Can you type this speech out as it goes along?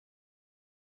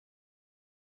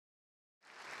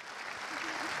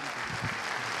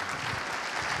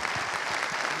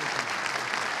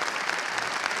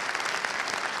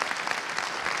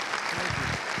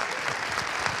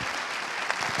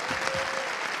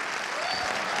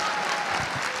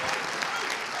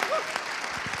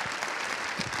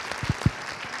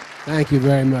Thank you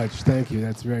very much. Thank you.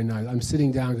 That's very nice. I'm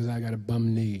sitting down because I got a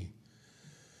bum knee.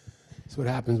 That's what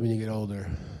happens when you get older.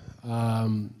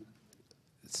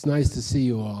 It's nice to see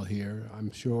you all here.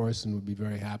 I'm sure Orson would be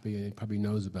very happy, and he probably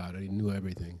knows about it. He knew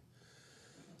everything.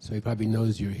 So he probably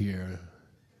knows you're here.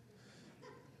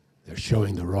 They're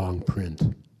showing the wrong print.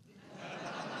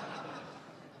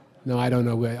 No, I don't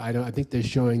know. I think they're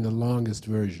showing the longest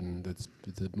version. That's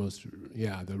the most,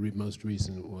 most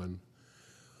recent one,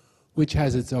 which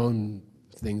has its own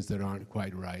things that aren't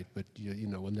quite right. But you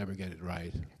know, we'll never get it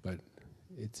right. But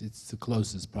it's the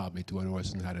closest probably to what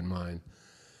Orson had in mind.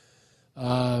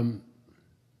 I'm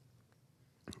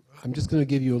just going to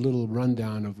give you a little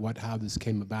rundown of how this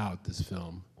came about. This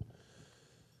film,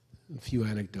 a few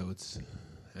anecdotes.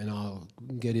 And I'll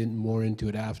get more into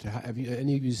it after. Have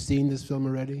any of you seen this film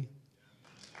already?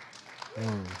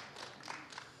 Oh.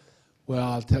 Well,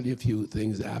 I'll tell you a few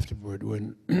things afterward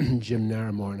when Jim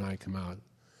Naremore and I come out.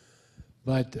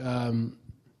 But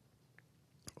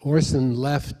Orson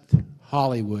left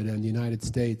Hollywood and the United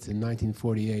States in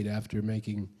 1948 after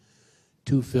making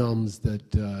two films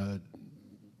that,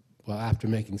 after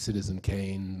making Citizen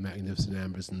Kane, Magnificent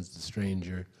Amberson's The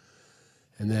Stranger,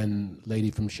 and then Lady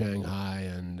from Shanghai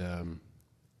and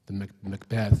the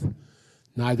Macbeth,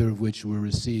 neither of which were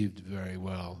received very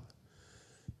well.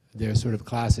 They're sort of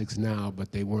classics now,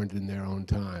 but they weren't in their own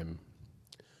time.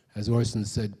 As Orson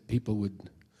said,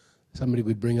 somebody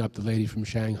would bring up the Lady from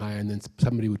Shanghai, and then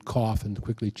somebody would cough and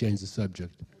quickly change the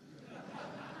subject.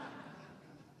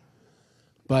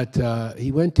 But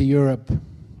he went to Europe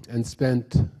and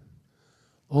spent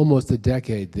almost a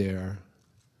decade there.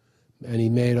 And he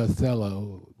made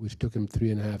Othello, which took him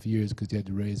 3.5 years because he had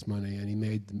to raise money. And he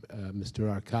made Mr.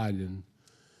 Arkadian,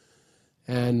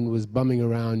 and was bumming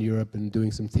around Europe and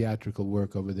doing some theatrical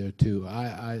work over there too.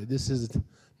 This has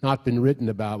not been written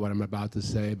about what I'm about to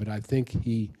say, but I think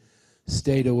he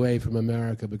stayed away from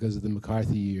America because of the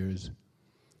McCarthy years,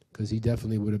 because he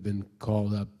definitely would have been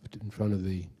called up in front of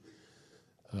the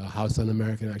House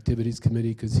Un-American Activities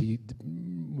Committee, because he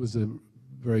was a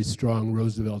very strong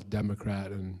Roosevelt Democrat,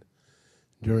 and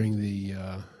during the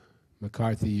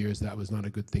McCarthy years, that was not a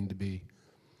good thing to be.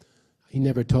 He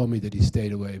never told me that he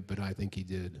stayed away, but I think he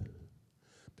did.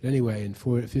 But anyway, in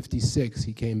 '56,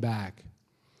 he came back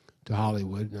to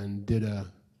Hollywood and did a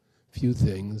few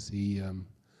things. He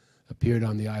appeared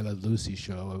on the I Love Lucy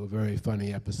show, a very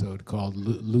funny episode called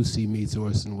Lucy Meets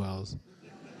Orson Welles,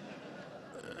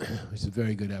 which is a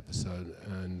very good episode.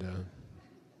 And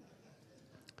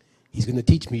he's going to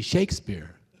teach me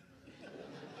Shakespeare.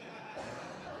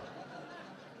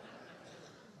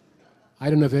 I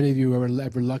don't know if any of you were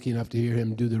ever lucky enough to hear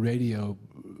him do the radio,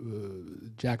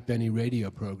 Jack Benny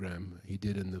radio program he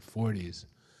did in the 40s.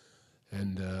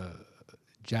 And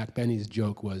Jack Benny's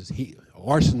joke was,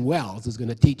 Orson Welles is going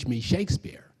to teach me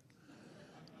Shakespeare.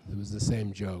 It was the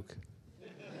same joke.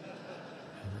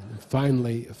 And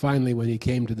finally, when he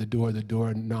came to the door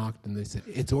knocked, and they said,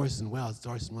 it's Orson Welles, it's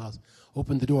Orson Welles.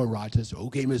 Open the door, Rochester.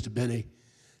 Okay, Mr. Benny.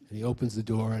 And he opens the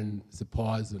door, and it's a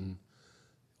pause, and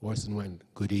Orson went,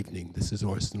 good evening, this is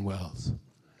Orson Welles.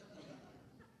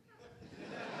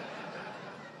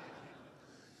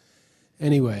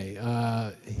 Anyway,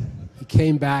 he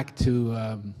came back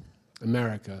to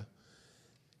America,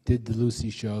 did the Lucy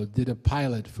show, did a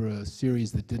pilot for a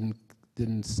series that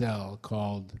didn't sell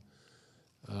called,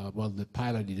 the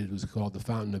pilot he did was called The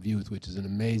Fountain of Youth, which is an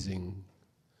amazing,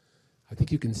 I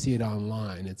think you can see it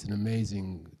online, it's an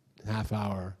amazing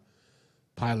half-hour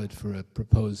pilot for a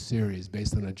proposed series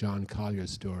based on a John Collier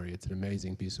story. It's an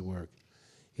amazing piece of work.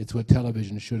 It's what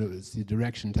television should have, it's the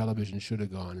direction television should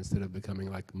have gone instead of becoming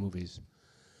like movies.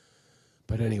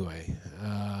 But anyway,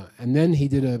 and then he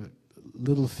did a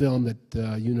little film at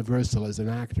Universal as an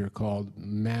actor called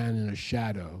Man in a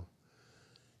Shadow.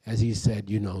 As he said,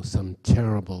 you know, some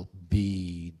terrible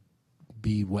B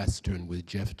Western with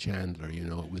Jeff Chandler, you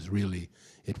know, it was really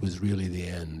the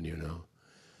end, you know.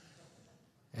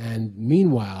 And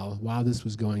meanwhile, while this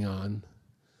was going on,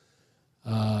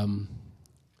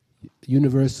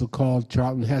 Universal called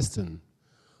Charlton Heston,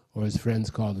 or his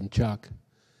friends called him Chuck,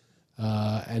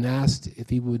 and asked if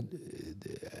he would,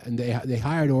 and they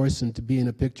hired Orson to be in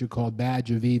a picture called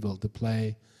Badge of Evil, to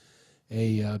play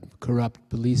a corrupt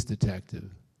police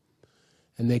detective.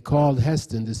 And they called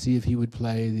Heston to see if he would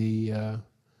play the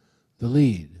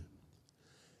lead.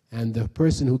 And the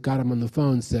person who got him on the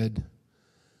phone said,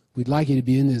 we'd like you to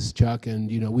be in this, Chuck,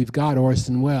 and, you know, we've got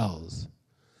Orson Welles.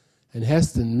 And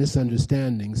Heston,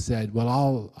 misunderstanding, said,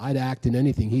 well, I'd act in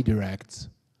anything he directs.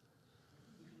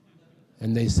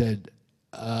 And they said,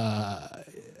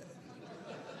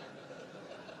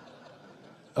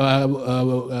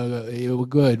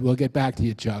 Good. We'll get back to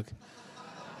you, Chuck.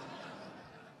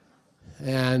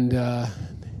 And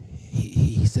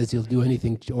he says he'll do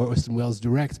anything Orson Welles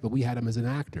directs, but we had him as an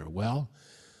actor. Well,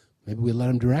 maybe we let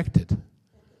him direct it.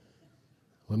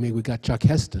 Well, maybe we got Chuck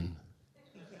Heston.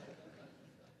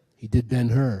 He did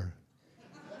Ben-Hur.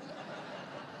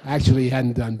 Actually, he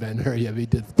hadn't done Ben-Hur yet, but he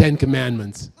did 10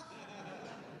 Commandments.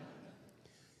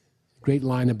 Great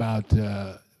line about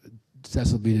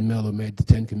Cecil B. DeMille, who made the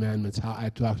 10 Commandments.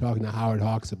 I was talking to Howard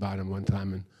Hawks about him one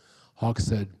time, and Hawks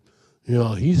said, you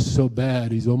know, he's so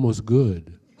bad, he's almost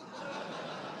good.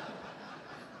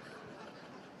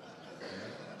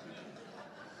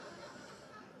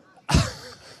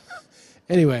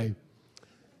 Anyway,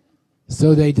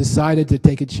 so they decided to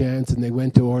take a chance, and they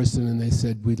went to Orson and they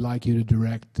said, we'd like you to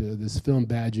direct this film,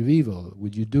 Badge of Evil.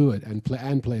 Would you do it and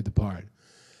play the part?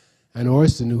 And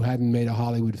Orson, who hadn't made a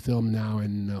Hollywood film now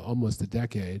in almost a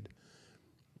decade,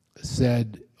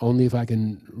 said, only if I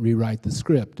can rewrite the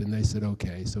script. And they said,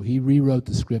 okay. So he rewrote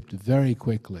the script very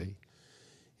quickly,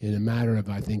 in a matter of,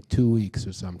 I think, 2 weeks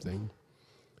or something.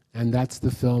 And that's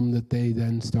the film that they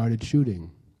then started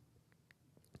shooting.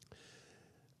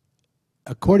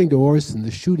 According to Orson,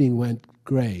 the shooting went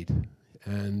great,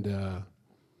 and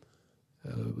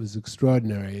it was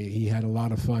extraordinary. He had a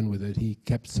lot of fun with it. He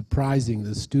kept surprising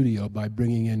the studio by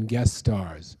bringing in guest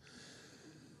stars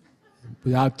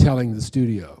without telling the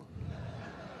studio.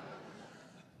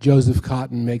 Joseph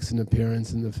Cotten makes an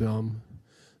appearance in the film.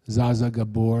 Zsa Zsa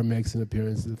Gabor makes an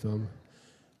appearance in the film.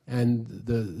 And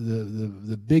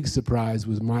the big surprise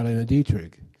was Marlene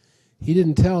Dietrich. He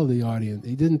didn't tell the audience,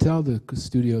 he didn't tell the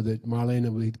studio that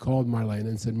he'd called Marlene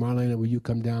and said, Marlene, will you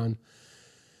come down,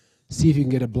 see if you can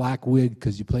get a black wig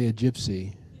because you play a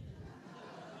gypsy,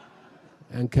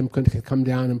 and come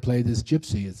down and play this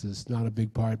gypsy. It's not a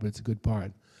big part, but it's a good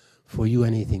part. For you,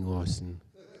 anything, Orson.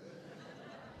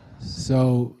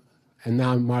 So, and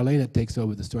now Marlene takes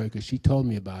over the story because she told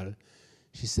me about it.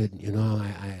 She said, you know,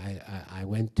 I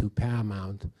went to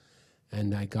Paramount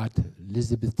and I got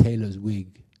Elizabeth Taylor's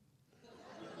wig.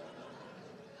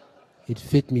 It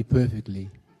fit me perfectly.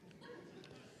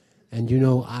 And you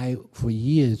know, for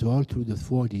years, all through the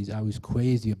 40s, I was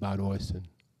crazy about Orson,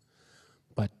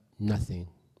 but nothing.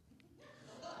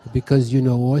 Because, you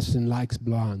know, Orson likes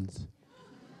blondes.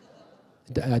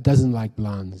 Doesn't like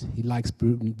blondes. He likes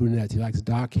brunettes. He likes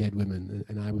dark-haired women.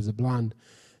 And I was a blonde,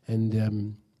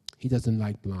 and he doesn't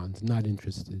like blondes, not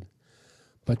interested.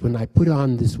 But when I put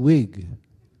on this wig,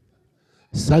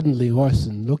 suddenly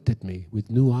Orson looked at me with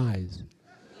new eyes.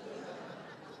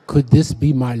 Could this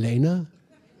be Marlene?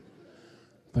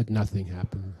 But nothing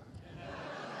happened.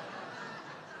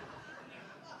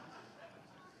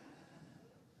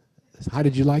 How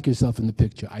did you like yourself in the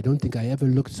picture? I don't think I ever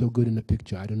looked so good in a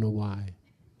picture. I don't know why.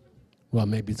 Well,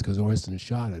 maybe it's because Orson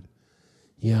shot it.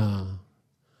 Yeah.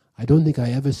 I don't think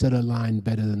I ever said a line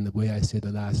better than the way I said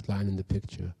the last line in the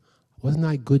picture. Wasn't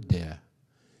I good there?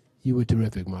 You were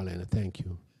terrific, Marlene. Thank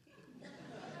you.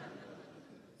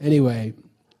 Anyway,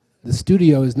 the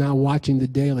studio is now watching the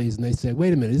dailies, and they say,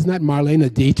 wait a minute, isn't that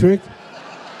Marlene Dietrich?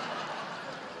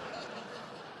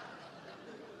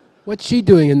 What's she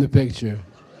doing in the picture?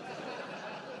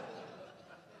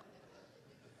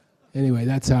 Anyway,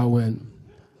 that's how it went.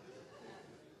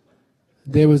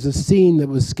 There was a scene that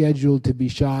was scheduled to be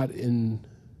shot in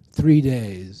 3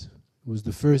 days. It was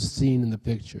the first scene in the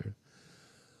picture.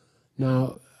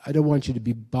 Now, I don't want you to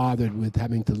be bothered with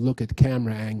having to look at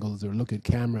camera angles or look at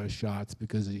camera shots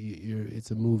because it's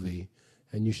a movie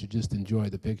and you should just enjoy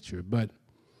the picture. But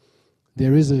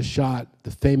there is a shot,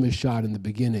 the famous shot in the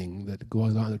beginning that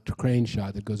goes on, a crane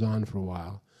shot that goes on for a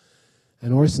while.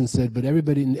 And Orson said, but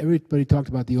everybody talked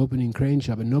about the opening crane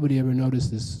shot, but nobody ever noticed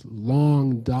this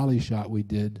long dolly shot we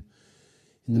did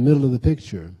in the middle of the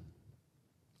picture.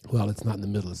 Well, it's not in the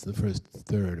middle, it's the first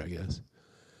third, I guess.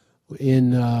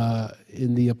 In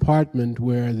the apartment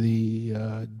where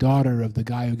the daughter of the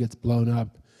guy who gets blown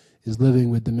up is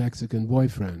living with the Mexican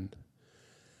boyfriend.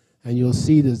 And you'll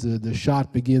see the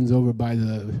shot begins over by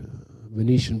the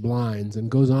Venetian blinds and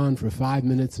goes on for 5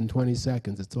 minutes and 20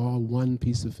 seconds. It's all one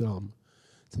piece of film.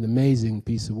 It's an amazing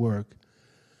piece of work,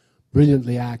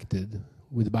 brilliantly acted,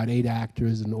 with about 8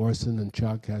 actors and Orson and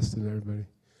Chuck Heston and everybody.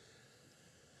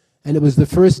 And it was the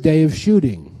first day of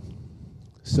shooting.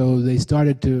 So they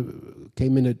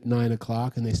came in at 9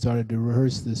 o'clock and they started to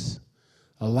rehearse this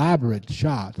elaborate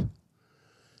shot.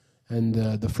 And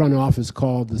the front office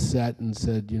called the set and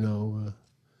said, you know,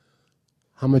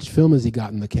 how much film has he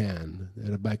got in the can?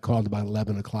 Everybody called about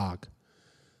 11 o'clock.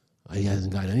 He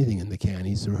hasn't got anything in the can,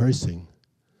 he's rehearsing.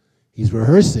 He's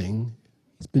rehearsing,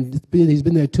 He's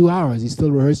been there 2 hours. He's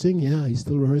still rehearsing? Yeah, he's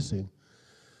still rehearsing.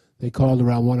 They called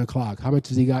around 1 o'clock. How much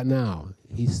has he got now?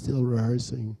 He's still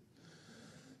rehearsing.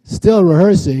 Still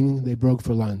rehearsing, they broke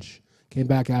for lunch. Came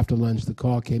back after lunch. The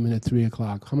call came in at 3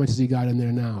 o'clock. How much has he got in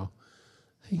there now?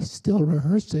 He's still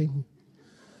rehearsing.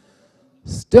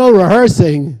 Still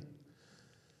rehearsing.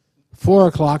 4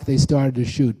 o'clock, they started to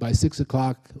shoot. By 6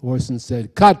 o'clock, Orson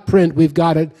said, "Cut, print, we've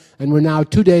got it, and we're now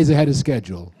 2 days ahead of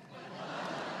schedule."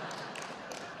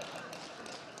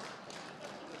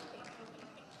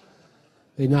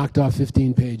 They knocked off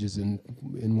 15 pages in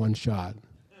one shot.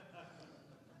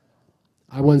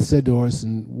 I once said to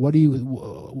Orson, what do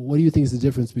you think is the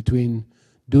difference between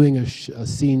doing a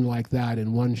scene like that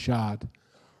in one shot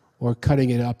or cutting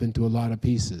it up into a lot of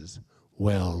pieces?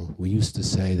 Well, we used to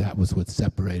say that was what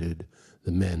separated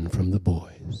the men from the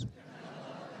boys.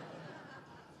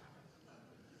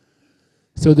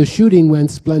 So the shooting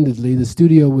went splendidly. The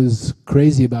studio was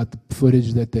crazy about the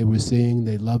footage that they were seeing.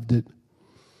 They loved it.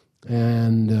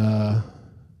 And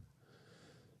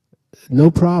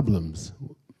no problems.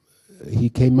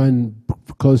 He came in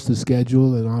close to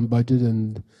schedule and on budget,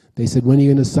 and they said, "When are you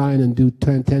going to sign and do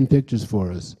 10 pictures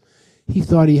for us?" He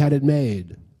thought he had it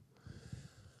made.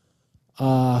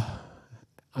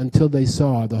 Until they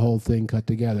saw the whole thing cut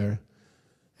together.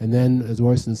 And then, as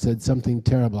Orson said, something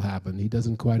terrible happened. He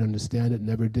doesn't quite understand it,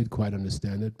 never did quite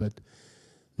understand it, but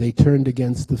they turned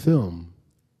against the film.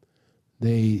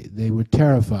 They were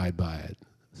terrified by it.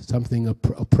 Something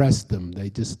oppressed them. They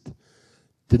just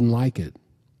didn't like it.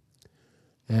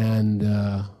 And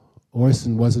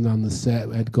Orson wasn't on the set,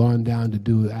 had gone down to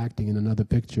do acting in another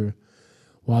picture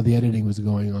while the editing was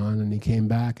going on, and he came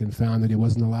back and found that he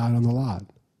wasn't allowed on the lot.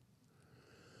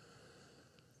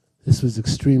 This was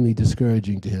extremely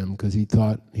discouraging to him because he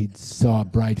thought he saw a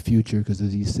bright future because,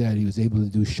 as he said, he was able to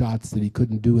do shots that he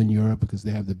couldn't do in Europe because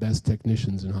they have the best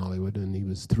technicians in Hollywood, and he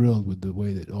was thrilled with the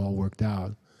way that it all worked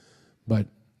out, but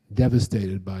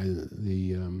devastated by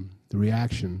the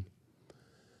reaction.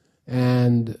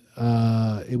 And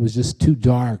it was just too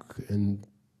dark, and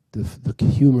the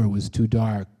humor was too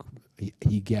dark,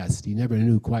 he guessed. He never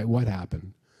knew quite what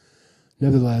happened.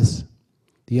 Nevertheless,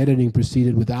 the editing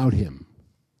proceeded without him.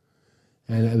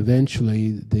 And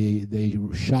eventually, they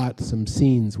shot some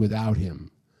scenes without him.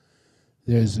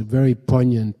 There's very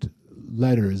poignant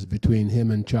letters between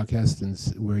him and Chuck Heston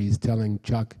where he's telling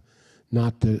Chuck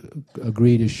not to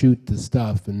agree to shoot the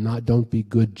stuff and don't be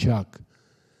good Chuck,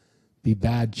 be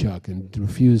bad Chuck, and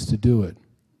refuse to do it.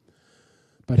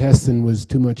 But Heston was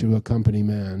too much of a company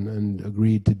man and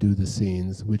agreed to do the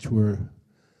scenes, which were,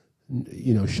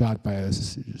 shot by a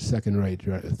second-rate,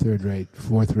 third-rate,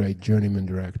 fourth-rate journeyman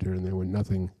director, and they were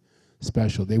nothing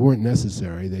special. They weren't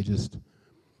necessary. They just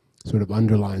sort of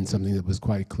underlined something that was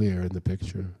quite clear in the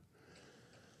picture.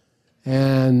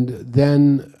 And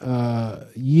then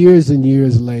years and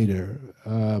years later,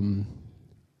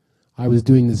 I was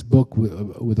doing this book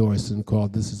with Orson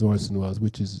called This Is Orson Welles,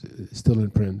 which is still in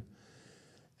print.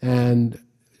 And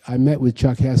I met with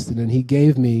Chuck Heston, and he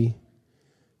gave me,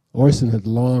 Orson had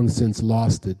long since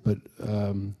lost it, but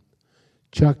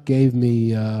Chuck gave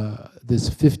me this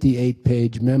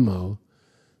 58-page memo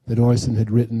that Orson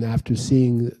had written after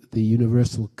seeing the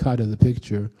universal cut of the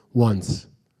picture once.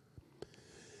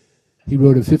 He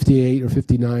wrote a 58 or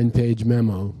 59-page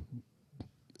memo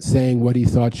saying what he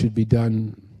thought should be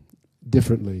done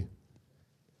differently.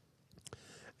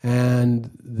 And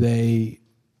they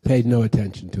paid no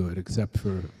attention to it, except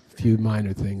for a few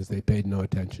minor things. They paid no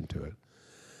attention to it.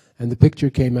 And the picture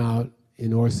came out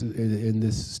in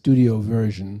this studio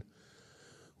version,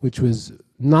 which was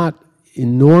not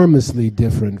enormously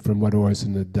different from what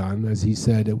Orson had done. As he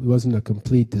said, it wasn't a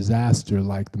complete disaster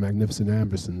like The Magnificent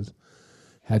Ambersons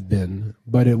had been,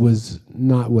 but it was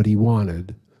not what he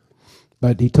wanted.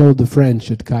 But he told the French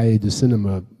at Cahiers du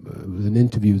Cinema, it was an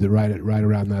interview right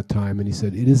around that time, and he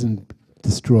said, it isn't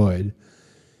destroyed.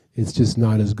 It's just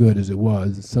not as good as it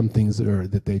was. Some things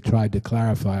that they tried to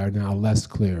clarify are now less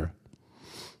clear.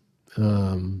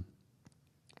 Then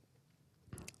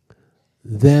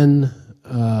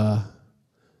I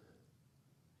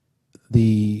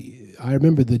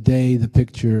remember the day the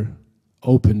picture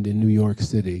opened in New York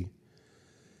City.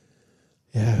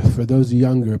 Yeah, for those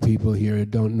younger people here who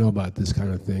don't know about this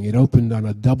kind of thing, it opened on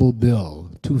a double bill,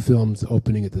 2 films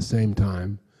opening at the same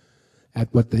time,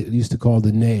 at what they used to call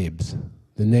the NABES,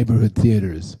 the neighborhood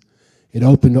theaters. It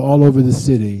opened all over the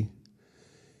city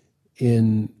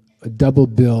in a double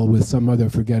bill with some other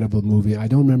forgettable movie. I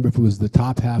don't remember if it was the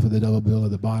top half of the double bill or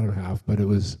the bottom half, but it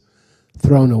was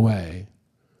thrown away.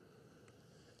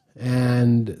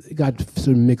 And it got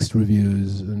sort of mixed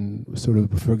reviews and was sort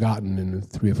of forgotten in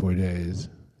 3 or 4 days.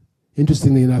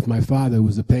 Interestingly enough, my father, who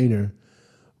was a painter,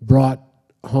 brought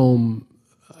home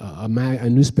a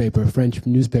newspaper, a French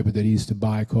newspaper that he used to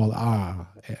buy called Art,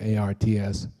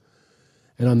 A-R-T-S.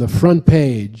 And on the front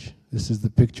page, this is the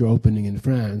picture opening in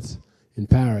France, in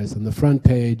Paris, on the front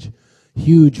page,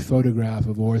 huge photograph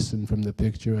of Orson from the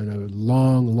picture and a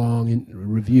long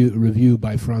review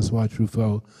by Francois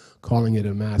Truffaut calling it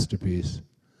a masterpiece.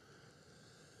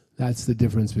 That's the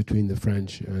difference between the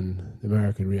French and the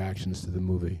American reactions to the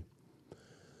movie.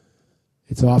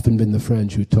 It's often been the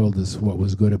French who told us what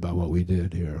was good about what we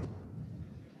did here,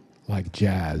 like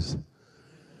jazz.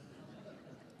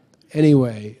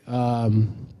 Anyway,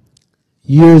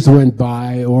 years went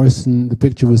by. Orson, the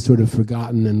picture was sort of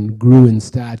forgotten and grew in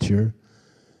stature.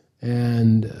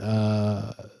 And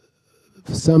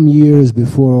some years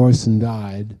before Orson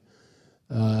died,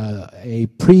 a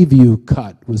preview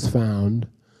cut was found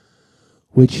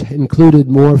which included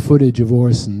more footage of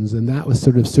Orson's, and that was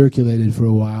sort of circulated for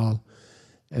a while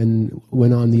and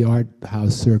went on the art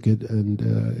house circuit, and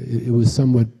it was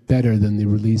somewhat better than the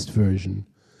released version.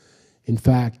 In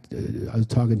fact, I was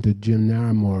talking to Jim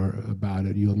Naremore about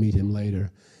it. You'll meet him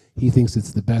later. He thinks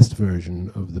it's the best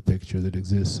version of the picture that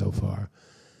exists so far.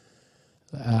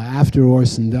 After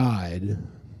Orson died,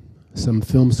 some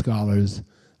film scholars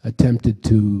attempted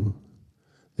to,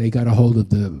 they got a hold of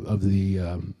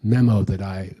the memo that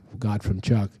I got from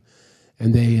Chuck,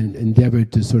 and they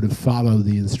endeavored to sort of follow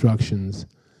the instructions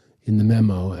in the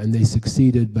memo, and they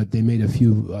succeeded, but they made a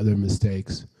few other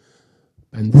mistakes.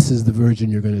 And this is the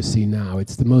version you're going to see now.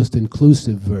 It's the most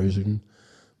inclusive version,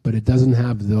 but it doesn't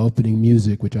have the opening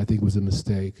music, which I think was a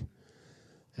mistake,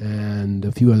 and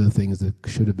a few other things that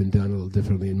should have been done a little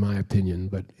differently, in my opinion.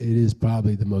 But it is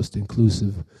probably the most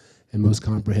inclusive and most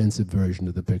comprehensive version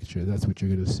of the picture. That's what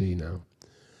you're going to see now.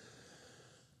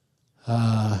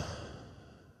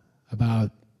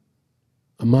 About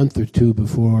a month or two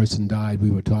before Orson died,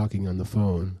 we were talking on the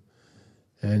phone,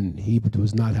 and he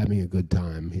was not having a good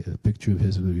time. A picture of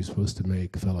his that he was supposed to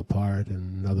make fell apart,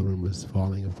 and another one was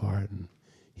falling apart, and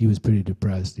he was pretty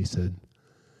depressed. He said,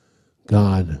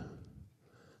 "God,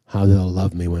 how they'll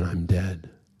love me when I'm dead."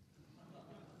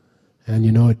 And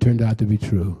you know, it turned out to be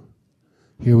true.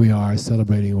 Here we are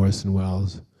celebrating Orson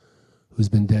Welles, who's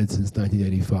been dead since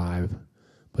 1985,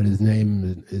 but his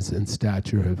name is and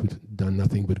stature have done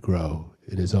nothing but grow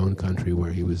in his own country,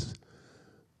 where he was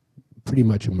pretty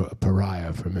much a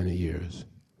pariah for many years.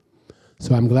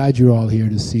 So I'm glad you're all here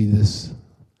to see this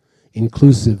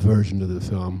inclusive version of the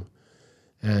film,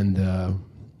 and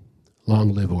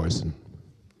long live Orson.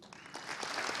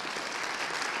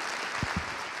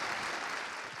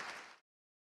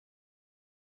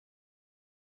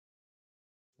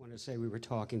 I want to say we were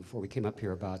talking before we came up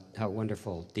here about how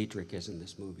wonderful Dietrich is in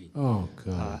this movie. Oh,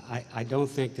 God. I don't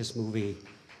think this movie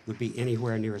would be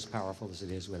anywhere near as powerful as it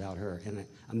is without her. And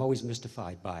I'm always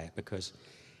mystified by it, because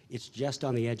it's just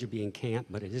on the edge of being camp,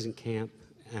 but it isn't camp,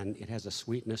 and it has a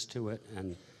sweetness to it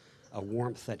and a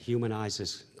warmth that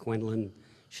humanizes Quinlan.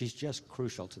 She's just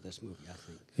crucial to this movie, I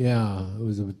think. Yeah, it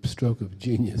was a stroke of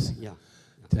genius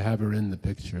to have her in the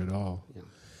picture at all. Yeah.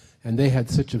 And they had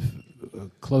such a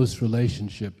close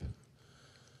relationship.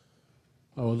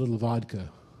 Oh, a little vodka.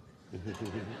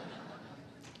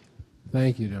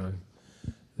 Thank you, Don.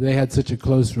 They had such a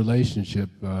close relationship,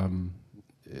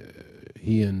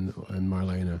 he and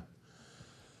Marlena.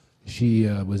 She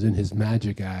was in his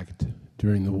magic act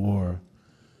during the war.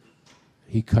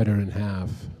 He cut her in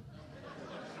half.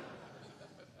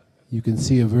 You can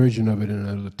see a version of it in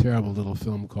a terrible little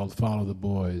film called Follow the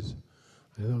Boys.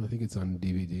 I think it's on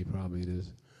DVD, probably it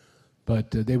is. But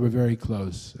they were very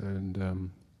close, and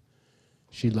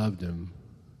she loved him.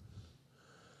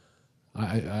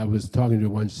 I was talking to her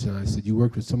once, and I said, "You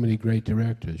worked with so many great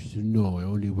directors." She said, "No, I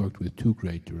only worked with 2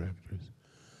 great directors."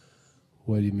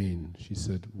 "What do you mean?" She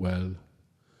said, "Well,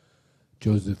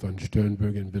 Joseph von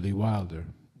Sternberg and Billy Wilder."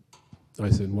 I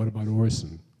said, "What about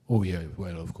Orson?" "Oh, yeah,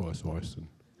 well, of course, Orson."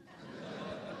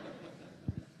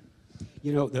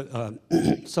 You know,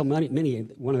 so many,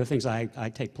 one of the things I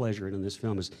take pleasure in this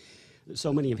film is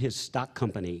so many of his stock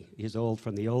company,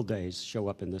 from the old days, show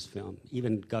up in this film.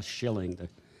 Even Gus Schilling,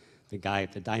 the guy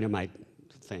at the dynamite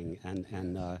thing,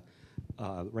 and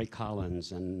Ray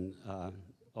Collins, and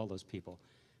all those people.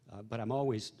 But I'm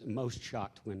always most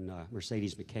shocked when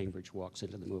Mercedes McCambridge walks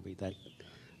into the movie,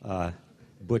 that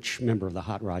butch member of the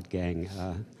Hot Rod gang.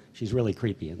 She's really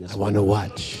creepy in this I want to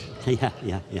watch.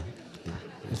 Yeah.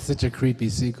 It's such a creepy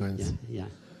sequence. Yeah.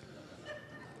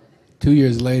 2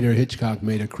 years later, Hitchcock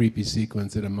made a creepy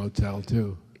sequence at a motel,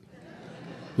 too,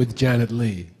 with Janet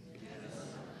Leigh.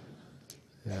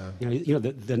 Yeah.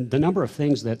 The number of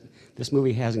things that this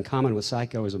movie has in common with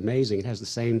Psycho is amazing. It has the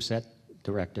same set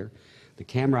director. The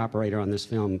camera operator on this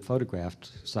film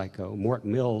photographed Psycho. Mort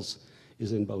Mills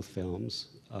is in both films.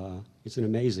 It's an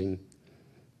amazing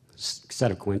set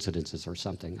of coincidences or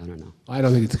something. I don't know. I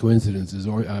don't think it's coincidences.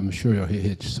 Or I'm sure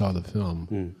Hitch saw the film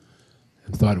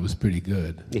and thought it was pretty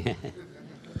good.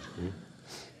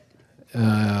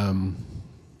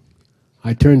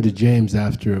 I turned to James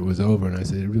after it was over and I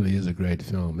said, "It really is a great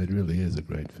film. It really is a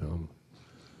great film."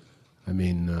 I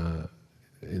mean,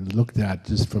 it looked at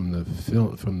just from the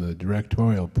film, from the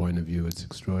directorial point of view, it's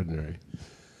extraordinary.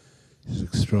 It's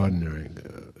extraordinary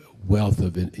wealth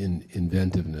of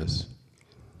inventiveness,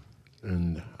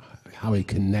 and how he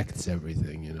connects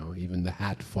everything. You know, even the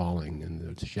hat falling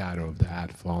and the shadow of the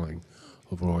hat falling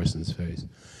over Orson's face.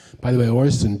 By the way,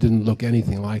 Orson didn't look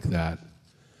anything like that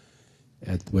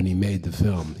when he made the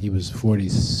film. He was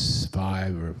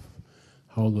 45, or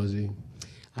how old was he?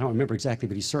 I don't remember exactly,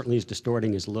 but he certainly is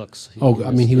distorting his looks. He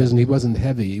wasn't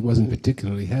heavy. He wasn't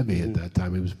particularly heavy at that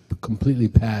time. He was completely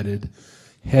padded,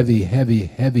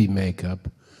 heavy makeup.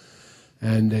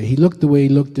 And he looked the way he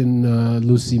looked in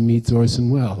Lucy Meets Orson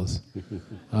Welles.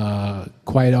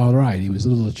 Quite all right. He was a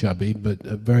little chubby, but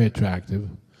very attractive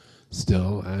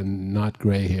still, and not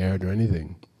gray-haired or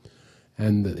anything.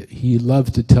 And he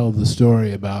loved to tell the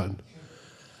story about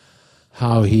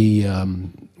how he,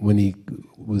 when he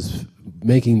was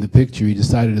making the picture, he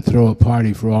decided to throw a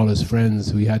party for all his friends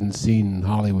who he hadn't seen in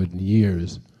Hollywood in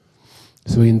years.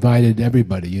 So he invited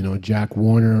everybody, you know, Jack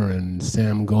Warner and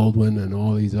Sam Goldwyn and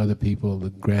all these other people,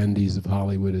 the grandees of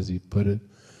Hollywood, as he put it,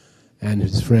 and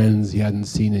his friends he hadn't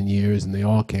seen in years, and they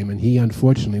all came. And he,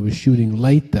 unfortunately, was shooting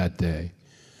late that day,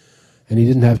 and he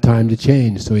didn't have time to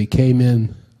change, so he came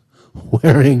in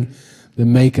wearing the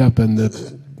makeup and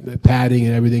the padding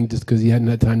and everything just because he hadn't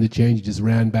had time to change. He just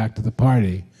ran back to the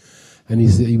party. And he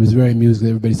said, he was very amused.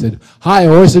 Everybody said, "Hi,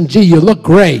 Orson, gee, you look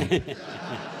great."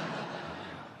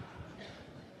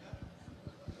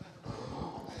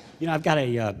 You know, I've got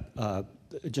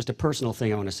just a personal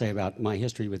thing I want to say about my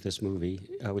history with this movie,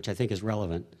 which I think is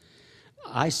relevant.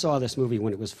 I saw this movie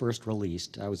when it was first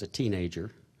released. I was a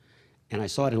teenager, and I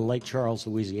saw it in Lake Charles,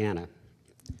 Louisiana.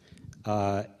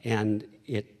 And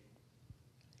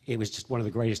it was just one of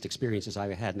the greatest experiences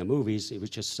I've had in the movies. It was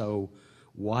just so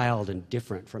wild and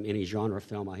different from any genre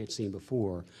film I had seen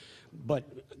before. But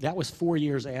that was 4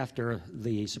 years after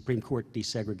the Supreme Court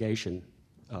desegregation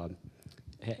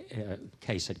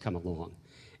case had come along.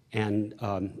 And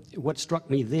what struck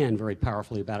me then very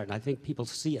powerfully about it, and I think people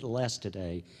see it less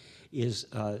today, is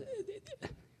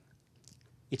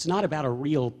it's not about a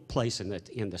real place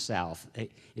in the South.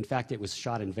 In fact, it was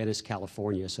shot in Venice,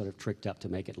 California, sort of tricked up to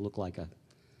make it look like a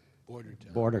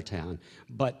border town.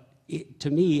 But to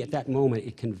me, at that moment,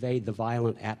 it conveyed the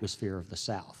violent atmosphere of the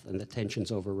South and the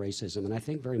tensions over racism. And I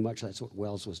think very much that's what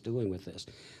Welles was doing with this.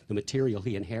 The material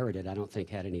he inherited, I don't think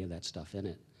had any of that stuff in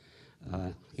it.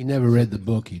 He never read the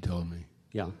book, he told me.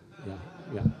 Yeah.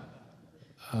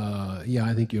 Yeah,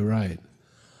 I think you're right.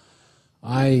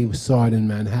 I saw it in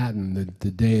Manhattan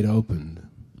the day it opened,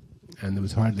 and there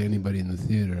was hardly anybody in the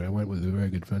theater. I went with a very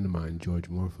good friend of mine, George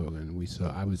Morpho, and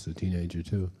I was a teenager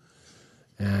too.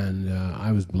 And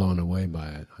I was blown away by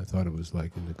it. I thought it was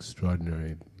like an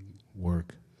extraordinary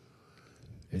work.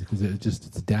 Because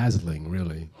it's dazzling,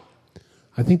 really.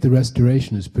 I think the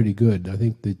restoration is pretty good. I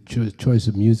think the choice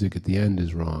of music at the end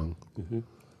is wrong.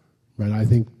 But I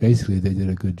think basically they did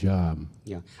a good job.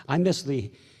 Yeah. I miss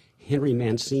the Henry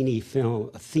Mancini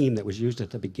theme that was used at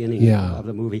the beginning of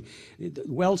the movie.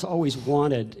 Welles always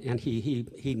wanted, and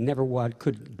he never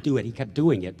could do it. He kept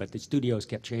doing it, but the studios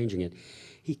kept changing it.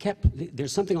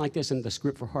 There's something like this in the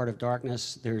script for Heart of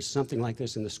Darkness. There's something like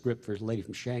this in the script for Lady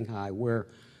from Shanghai, where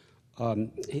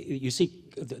you see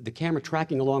the camera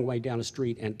tracking a long way down a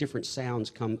street, and different sounds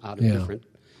come out of different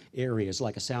areas,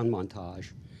 like a sound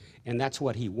montage. And that's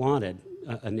what he wanted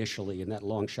initially in that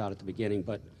long shot at the beginning.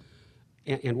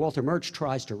 And Walter Murch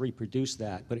tries to reproduce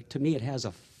that, but to me it has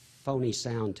a phony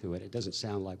sound to it. It doesn't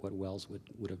sound like what Welles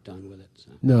would have done with it.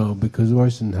 So. No, because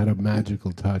Orson had a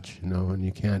magical touch, you know, and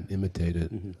you can't imitate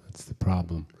it. That's the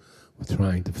problem with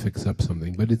trying to fix up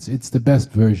something. But it's the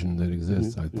best version that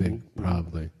exists, I think,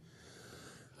 probably.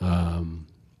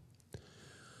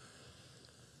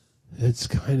 It's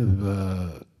kind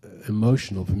of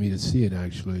emotional for me to see it,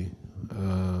 actually,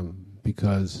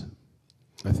 because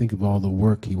I think of all the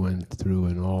work he went through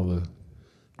and all the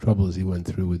troubles he went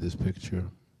through with this picture.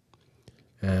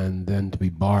 And then to be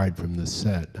barred from the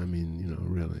set, I mean, you know,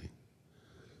 really,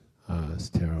 it's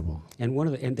terrible. And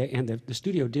the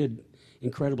studio did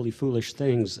incredibly foolish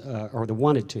things, or they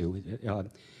wanted to.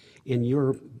 In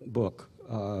your book,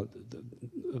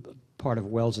 part of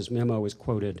Welles's memo is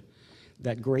quoted,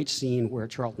 that great scene where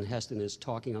Charlton Heston is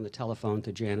talking on the telephone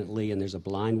to Janet Leigh and there's a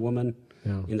blind woman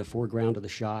in the foreground of the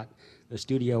shot. The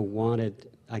studio wanted,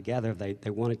 I gather, they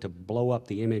wanted to blow up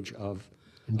the image of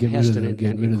Heston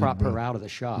and crop her out of the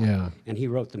shot. Yeah. And he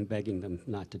wrote them begging them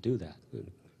not to do that.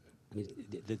 I mean,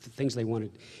 the things they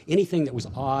wanted, anything that was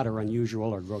odd or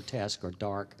unusual or grotesque or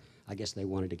dark, I guess they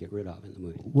wanted to get rid of in the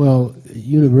movie. Well,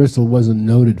 Universal wasn't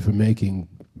noted for making,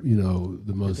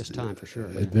 the most At this time, for sure,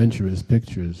 adventurous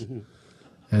pictures.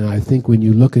 And I think when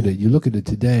you look at it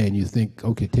today and you think,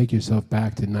 okay, take yourself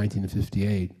back to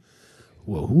 1958.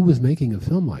 Well, who was making a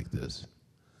film like this?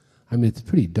 I mean, it's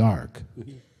pretty dark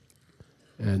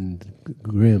and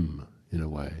grim in a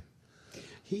way.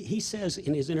 He says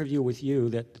in his interview with you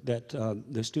that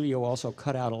the studio also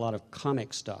cut out a lot of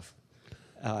comic stuff.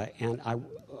 And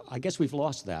I guess we've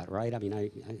lost that, right? I mean,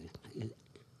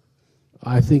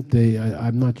 I think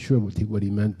I'm not sure what he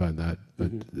meant by that,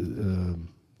 but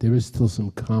there is still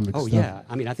some comic stuff. Oh, yeah.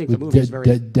 I mean, I think the movie is very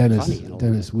funny.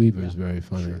 Dennis Weaver is very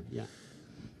funny. Sure, yeah.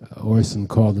 Orson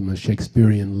called him a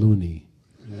Shakespearean loony.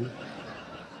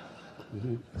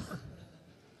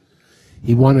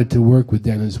 He wanted to work with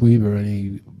Dennis Weaver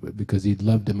because he'd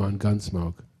loved him on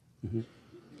Gunsmoke.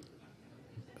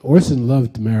 Orson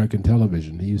loved American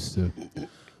television. He used to.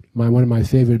 One of my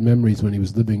favorite memories when he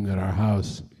was living at our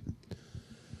house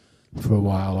for a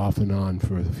while, off and on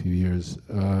for a few years,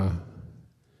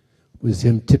 was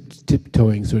him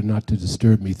tiptoeing so not to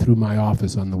disturb me through my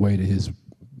office on the way to his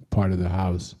part of the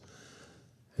house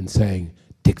and saying,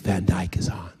 "Dick Van Dyke is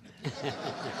on."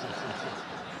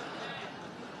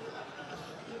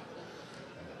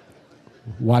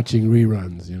 Watching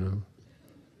reruns,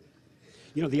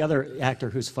 The other actor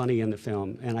who's funny in the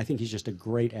film, and I think he's just a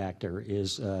great actor,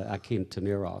 is Akim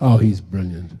Tamirov. Oh, he's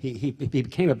brilliant. He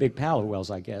became a big pal of Welles,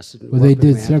 I guess. Well, they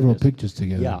did several pictures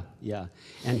together. Yeah, yeah.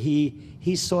 And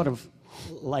he's sort of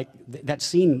like that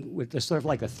scene with sort of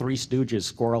like the Three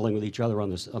Stooges quarreling with each other on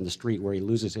the street where he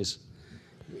loses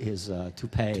his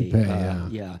toupee.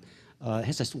 Yeah. It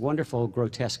has this wonderful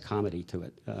grotesque comedy to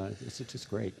it. It's just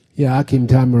great. Yeah, Akim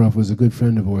Tamirov was a good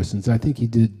friend of Orson's. I think he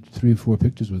did 3 or 4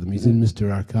 pictures with him. He's in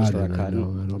Mr. Arkadin. Mr. Arkadin. I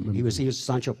don't remember. He was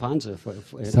Sancho Panza.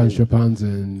 Sancho Panza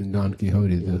and Don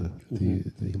Quixote,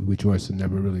 which Orson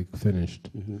never really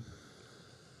finished.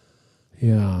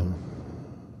 Yeah,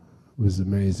 it was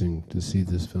amazing to see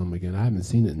this film again. I haven't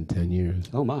seen it in 10 years.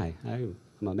 Oh my,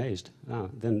 I'm amazed. Oh,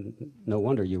 then no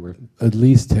wonder you were... At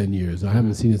least 10 years. I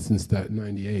haven't seen it since that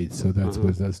 98, so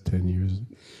that's 10 years.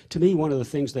 To me, one of the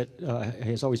things that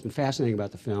has always been fascinating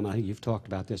about the film, I think you've talked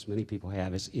about this, many people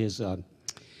have, is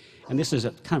and this is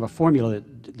kind of a formula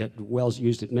that Welles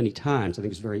used it many times, I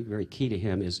think it's very, very key to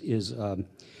him, is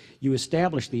you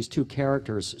establish these two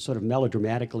characters sort of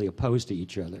melodramatically opposed to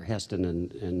each other, Heston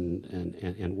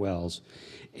and Welles.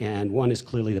 And one is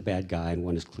clearly the bad guy and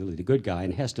one is clearly the good guy.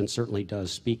 And Heston certainly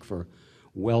does speak for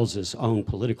Welles's own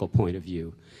political point of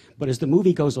view. But as the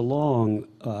movie goes along,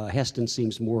 Heston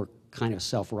seems more kind of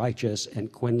self-righteous and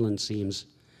Quinlan seems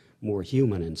more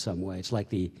human in some way. It's like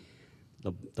the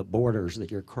borders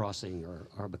that you're crossing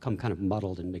are become kind of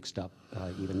muddled and mixed up,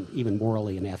 even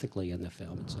morally and ethically in the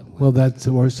film in some way. Well, that's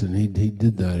Orson. He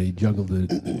did that. He juggled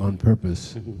it on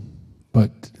purpose.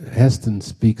 But Heston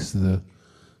speaks the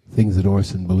things that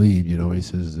Orson believed. He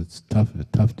says it's tough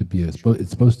to be it's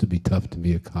supposed to be tough to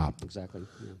be a cop. Exactly.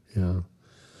 Yeah.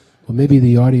 Well, maybe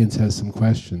the audience has some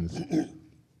questions.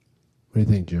 What do you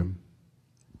think, Jim?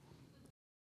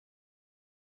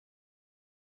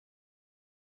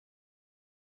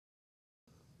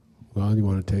 Well, you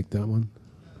want to take that one?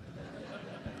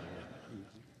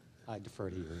 I defer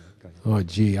to you. Go ahead. Oh,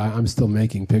 gee, I'm still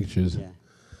making pictures. Yeah.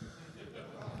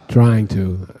 Trying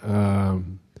to.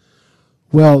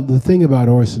 Well, the thing about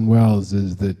Orson Welles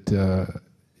is that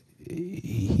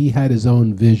he had his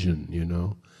own vision,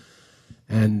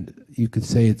 and you could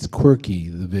say it's quirky,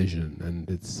 the vision, and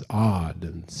it's odd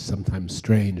and sometimes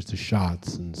strange, the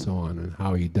shots and so on, and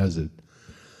how he does it.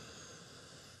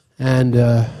 And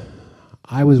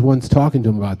I was once talking to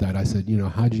him about that. I said,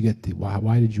 how'd you get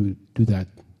why did you do that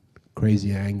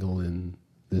crazy angle in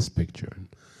this picture? And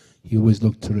he always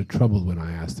looked sort of troubled when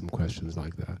I asked him questions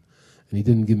like that. And he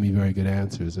didn't give me very good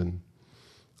answers. And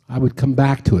I would come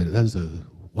back to it. That was a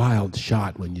wild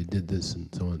shot when you did this and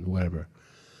so on, whatever.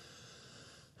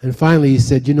 And finally he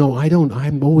said,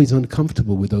 I'm always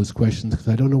uncomfortable with those questions because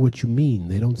I don't know what you mean.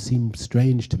 They don't seem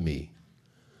strange to me.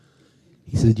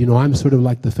 He said, I'm sort of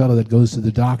like the fellow that goes to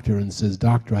the doctor and says,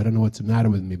 "Doctor, I don't know what's the matter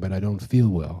with me, but I don't feel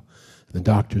well." And the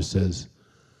doctor says,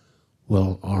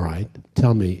 Well, all right.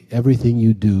 Tell me everything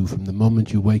you do from the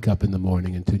moment you wake up in the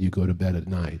morning until you go to bed at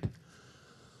night.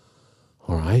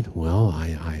 All right, well,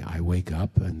 I wake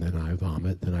up, and then I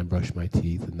vomit, then I brush my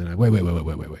teeth, and then I... Wait.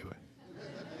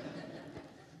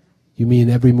 You mean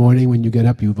every morning when you get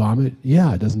up you vomit?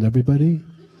 Yeah, doesn't everybody?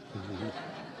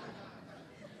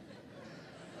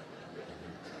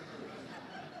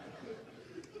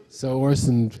 So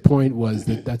Orson's point was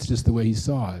that that's just the way he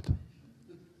saw it.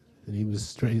 And he was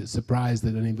surprised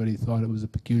that anybody thought it was a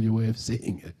peculiar way of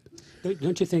seeing it.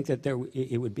 Don't you think that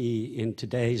it would be, in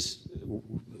today's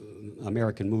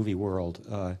American movie world,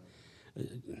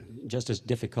 just as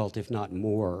difficult, if not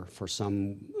more, for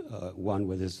one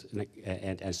with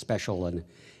as special and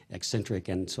eccentric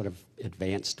and sort of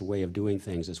advanced way of doing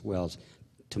things as well,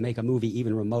 to make a movie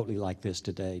even remotely like this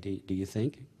today? Do you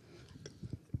think?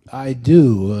 I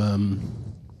do.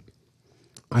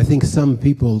 I think some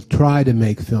people try to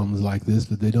make films like this,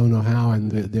 but they don't know how, and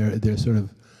they're sort of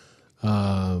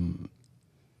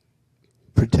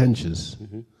pretentious.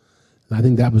 Mm-hmm. And I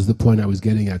think that was the point I was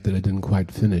getting at that I didn't quite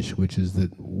finish, which is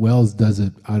that Welles does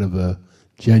it out of a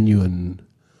genuine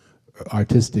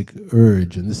artistic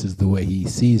urge, and this is the way he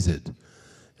sees it.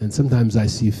 And sometimes I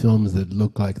see films that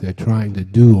look like they're trying to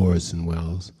do Orson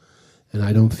Welles, and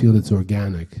I don't feel it's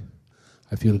organic.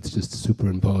 I feel it's just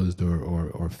superimposed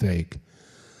or fake.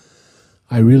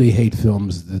 I really hate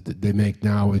films that they make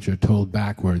now which are told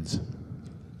backwards,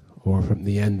 or from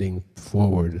the ending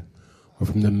forward, or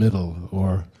from the middle,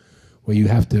 or where you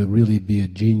have to really be a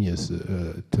genius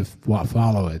to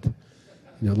follow it.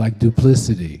 You know, like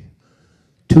Duplicity,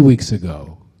 2 weeks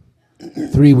ago,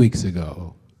 3 weeks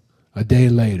ago, a day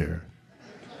later,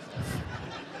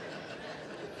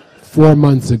 4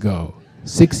 months ago,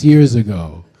 6 years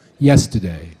ago,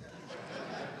 yesterday.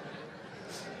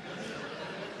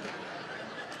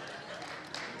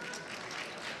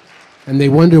 And they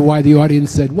wonder why the audience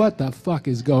said, "What the fuck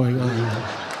is going on?"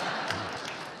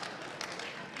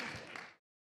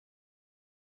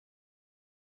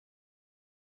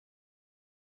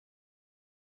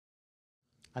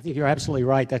 I think you're absolutely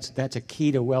right. That's a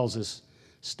key to Welles's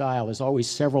style. There's always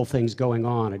several things going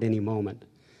on at any moment.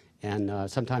 And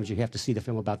sometimes you have to see the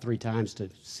film about 3 times to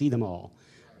see them all.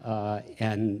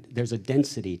 And there's a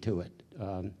density to it.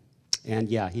 And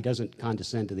yeah, he doesn't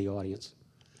condescend to the audience.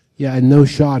 Yeah, and no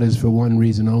shot is for one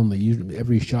reason only. Usually,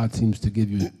 every shot seems to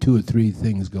give you 2 or 3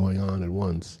 things going on at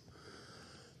once,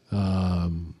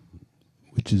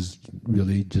 which is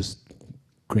really just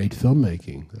great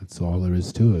filmmaking. That's all there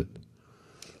is to it.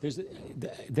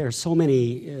 There's so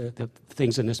many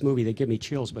things in this movie that give me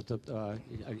chills, but the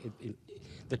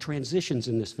transitions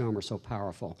in this film are so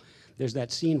powerful. There's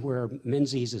that scene where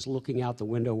Menzies is looking out the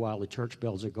window while the church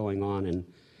bells are going on,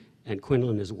 and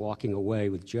Quinlan is walking away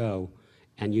with Joe,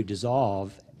 and you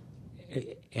dissolve,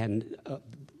 and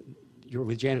you're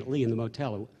with Janet Leigh in the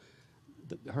motel.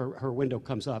 Her window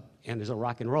comes up, and there's a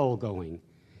rock and roll going,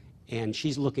 and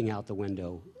she's looking out the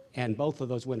window, and both of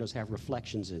those windows have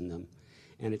reflections in them.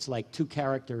 And it's like 2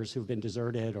 characters who've been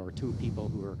deserted, or 2 people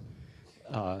who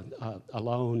are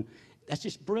alone. That's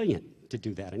just brilliant to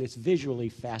do that, and it's visually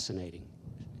fascinating.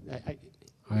 I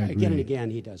agree. Again and again,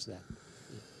 he does that.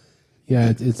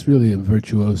 Yeah, it's really a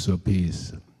virtuoso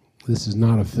piece. This is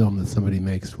not a film that somebody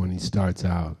makes when he starts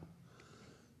out.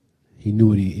 He knew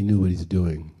what he's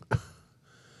doing.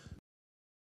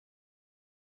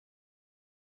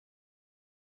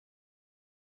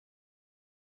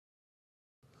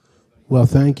 Well,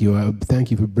 thank you.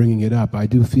 Thank you for bringing it up. I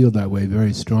do feel that way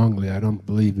very strongly. I don't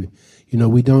believe, you know,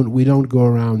 we don't go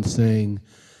around saying,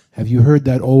 "Have you heard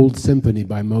that old symphony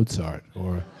by Mozart?"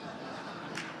 or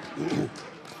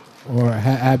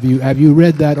have you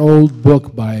read that old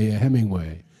book by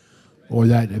Hemingway? Or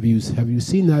that have you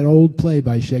seen that old play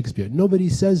by Shakespeare? Nobody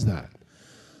says that.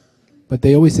 But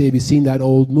they always say, "Have you seen that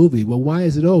old movie?" Well, why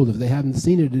is it old? If they haven't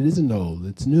seen it, it isn't old.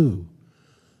 It's new.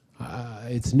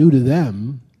 It's new to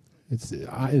them.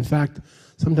 In fact,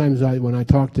 sometimes when I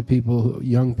talk to people,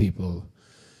 young people,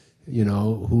 you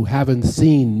know, who haven't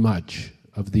seen much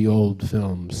of the old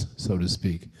films, so to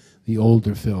speak, the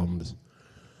older films,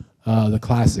 the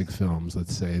classic films,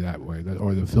 let's say that way,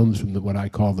 or the films from what I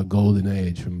call the golden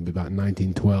age, from about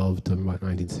 1912 to about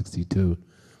 1962.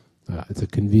 It's a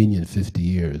convenient 50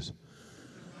 years.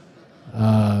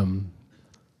 And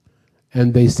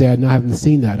they said, "No, I haven't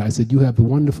seen that." I said, "You have a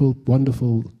wonderful,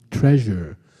 wonderful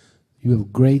treasure. You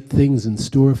have great things in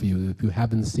store for you if you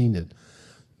haven't seen it."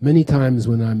 Many times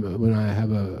when I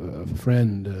have a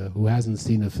friend who hasn't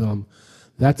seen a film,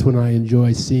 that's when I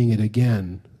enjoy seeing it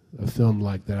again, a film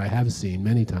like that I have seen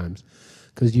many times,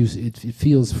 because it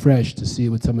feels fresh to see it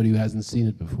with somebody who hasn't seen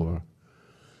it before.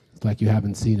 like you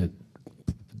haven't seen it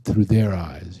through their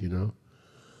eyes, you know.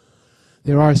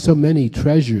 There are so many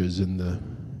treasures from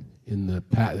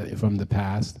the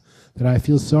past that I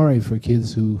feel sorry for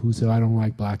kids who say, I don't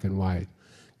like black and white.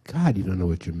 God, you don't know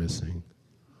what you're missing.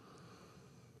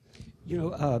 You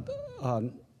know,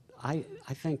 I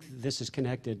think this is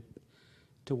connected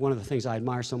to one of the things I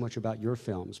admire so much about your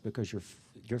films, because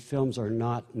your films are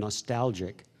not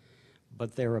nostalgic,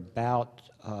 but they're about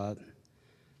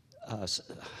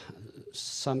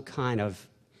some kind of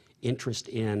interest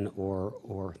in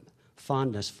or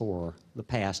fondness for the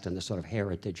past and the sort of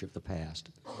heritage of the past,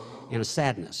 and a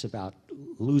sadness about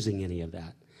losing any of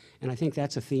that. And I think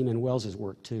that's a theme in Wells's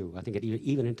work too. I think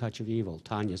even in Touch of Evil,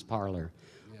 Tanya's Parlor,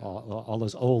 yeah. all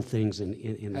those old things in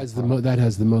that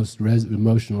has the most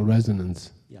emotional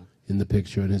resonance, yeah. in the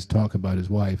picture, and his talk about his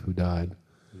wife who died,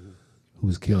 who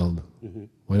was killed.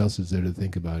 What else is there to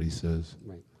think about, he says.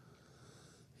 Right.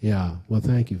 Yeah, well,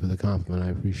 thank you for the compliment. I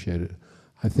appreciate it.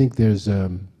 I think there's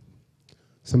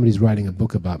somebody's writing a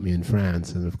book about me in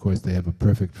France, and of course they have a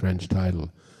perfect French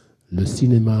title, Le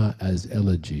Cinéma as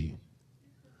Elegy.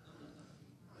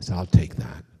 So I'll take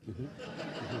that.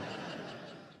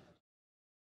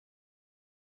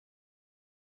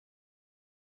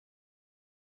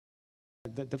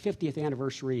 The 50th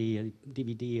anniversary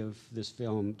DVD of this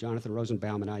film, Jonathan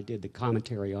Rosenbaum and I did the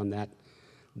commentary on that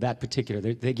particular.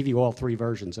 They give you all three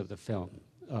versions of the film,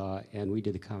 and we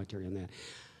did the commentary on that.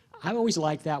 I always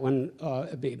liked that one.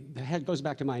 It goes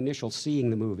back to my initial seeing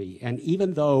the movie, and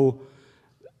even though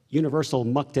Universal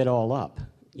mucked it all up,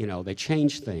 you know, they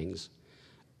changed things,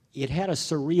 it had a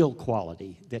surreal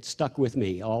quality that stuck with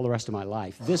me all the rest of my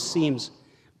life. This seems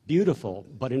beautiful,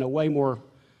 but in a way more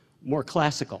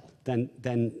classical than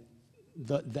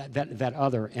that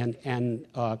other. And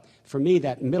for me,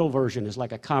 that middle version is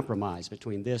like a compromise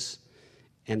between this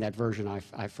and that version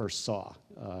I first saw.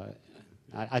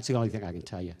 That's the only thing I can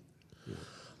tell you.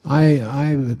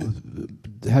 I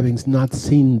having not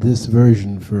seen this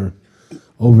version for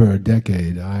over a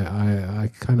decade,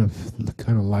 I kind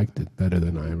of liked it better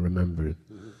than I remembered.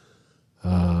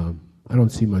 I don't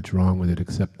see much wrong with it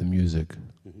except the music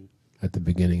at the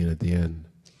beginning and at the end.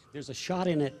 There's a shot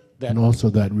in it that... And also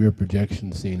that rear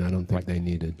projection scene, I don't think they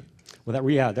needed. Well,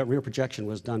 that rear projection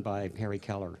was done by Harry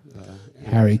Keller.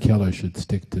 Harry Keller should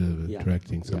stick to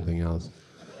directing something else.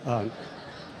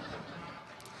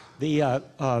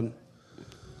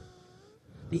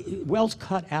 Welles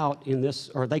cut out in this,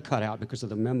 or they cut out because of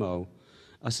the memo,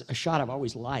 a shot I've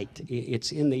always liked.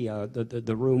 It's in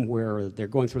the room where they're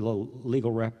going through the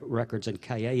legal records, and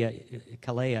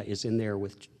Kalea is in there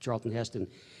with Charlton Heston,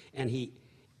 and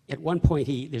at one point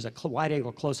there's a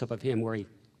wide-angle close-up of him where he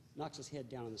knocks his head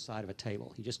down on the side of a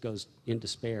table. He just goes in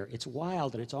despair. It's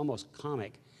wild and it's almost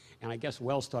comic, and I guess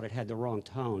Welles thought it had the wrong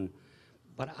tone,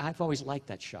 but I've always liked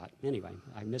that shot. Anyway,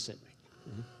 I miss it.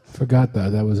 Forgot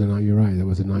that. You're right. That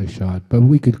was a nice shot. But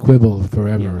we could quibble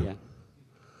forever. Yeah.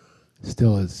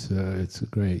 Still, it's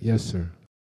great. Yes, sir.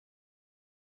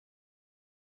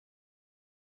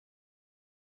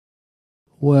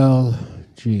 Well,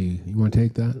 gee, you want to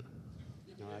take that?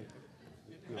 No,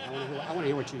 I want to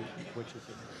hear what you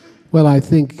think. Well, I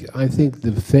think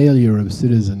the failure of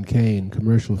Citizen Kane,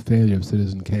 commercial failure of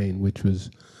Citizen Kane, which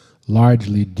was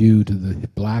largely due to the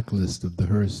blacklist of the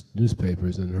Hearst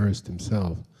newspapers and Hearst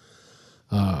himself,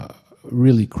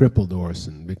 really crippled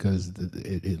Orson, because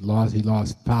he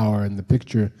lost power, and the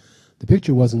picture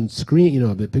wasn't screened. You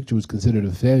know, the picture was considered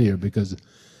a failure because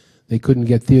they couldn't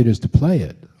get theaters to play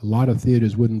it. A lot of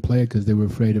theaters wouldn't play it because they were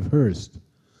afraid of Hearst.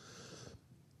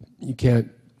 You can't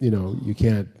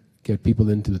get people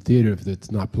into the theater if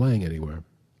it's not playing anywhere.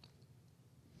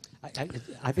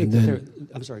 I think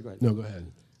I'm sorry, go ahead. No, go ahead.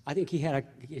 I think he had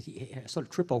a sort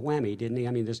of triple whammy, didn't he?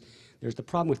 I mean, there's the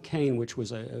problem with Kane, which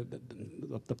was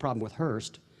the problem with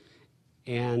Hearst,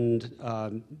 and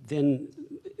then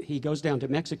he goes down to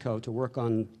Mexico to work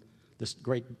on this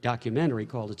great documentary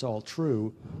called It's All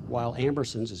True, while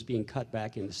Ambersons is being cut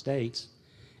back in the States,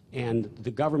 and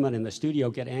the government and the studio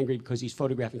get angry because he's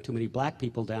photographing too many black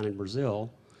people down in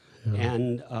Brazil,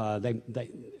 and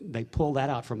they pull that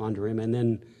out from under him, and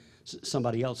then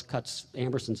somebody else cuts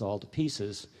Ambersons all to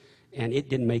pieces, and it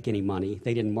didn't make any money.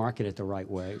 They didn't market it the right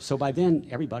way. So by then,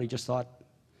 everybody just thought,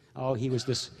 oh, he was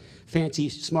this fancy,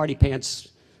 smarty pants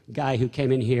guy who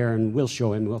came in here, and we'll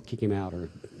show him, we'll kick him out, or,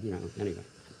 you know, anyway.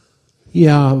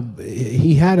 Yeah,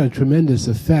 he had a tremendous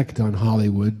effect on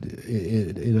Hollywood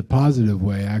in a positive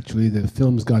way, actually. The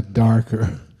films got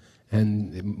darker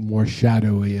and more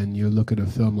shadowy, and you look at a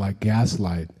film like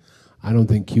Gaslight, I don't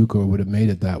think Cukor would have made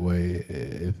it that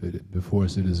way before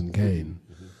Citizen Kane.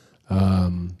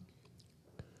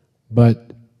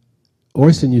 But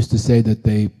Orson used to say that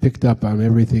they picked up on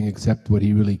everything except what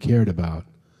he really cared about.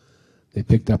 They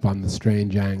picked up on the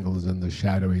strange angles and the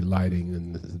shadowy lighting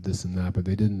and this and that, but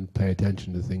they didn't pay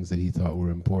attention to things that he thought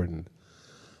were important,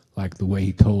 like the way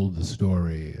he told the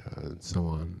story and so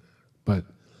on. But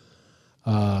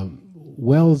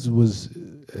Welles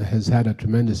has had a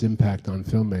tremendous impact on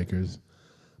filmmakers,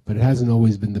 but it hasn't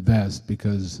always been the best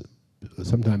because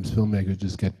sometimes filmmakers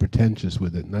just get pretentious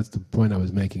with it, and that's the point I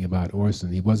was making about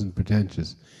Orson. He wasn't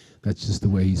pretentious. That's just the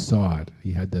way he saw it.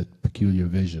 He had that peculiar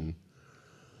vision.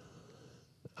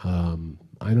 I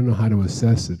don't know how to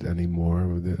assess it anymore.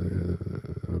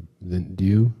 Do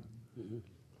you?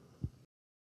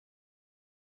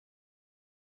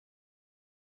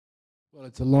 Well,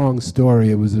 it's a long story.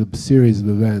 It was a series of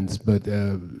events, but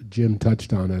Jim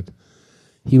touched on it.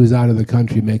 He was out of the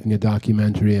country making a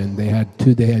documentary, and they had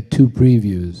two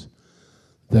previews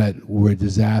that were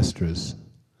disastrous.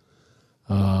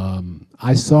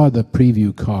 I saw the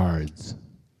preview cards.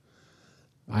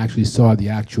 I actually saw the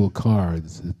actual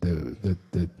cards.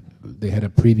 That they had a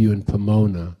preview in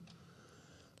Pomona,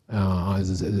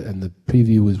 and the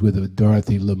preview was with a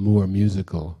Dorothy Lamour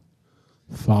musical,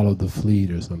 Follow the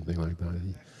Fleet or something like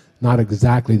that. Not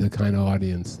exactly the kind of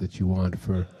audience that you want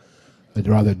for a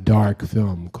rather dark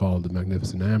film called The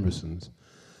Magnificent Ambersons.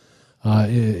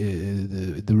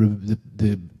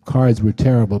 The cards were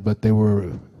terrible, but there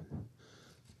were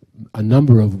a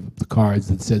number of the cards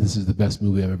that said, this is the best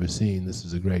movie I've ever seen, this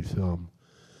is a great film.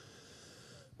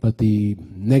 But the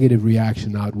negative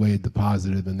reaction outweighed the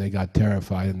positive, and they got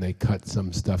terrified and they cut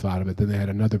some stuff out of it. Then they had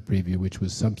another preview which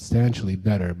was substantially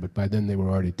better, but by then they were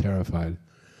already terrified.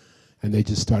 And they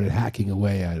just started hacking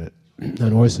away at it.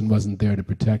 And Orson wasn't there to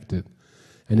protect it.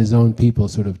 And his own people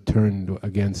sort of turned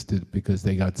against it because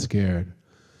they got scared.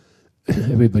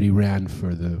 Everybody ran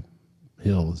for the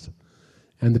hills.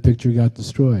 And the picture got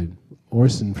destroyed.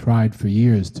 Orson tried for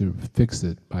years to fix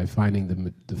it by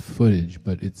finding the footage,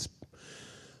 but it's,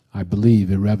 I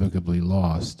believe, irrevocably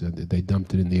lost. They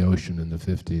dumped it in the ocean in the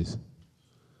 50s.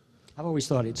 I've always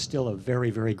thought it's still a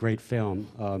very, very great film.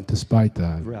 Despite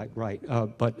that. Right.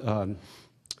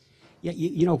 Yeah,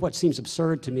 you know, what seems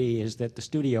absurd to me is that the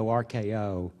studio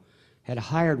RKO had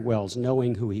hired Welles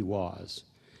knowing who he was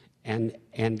and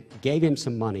gave him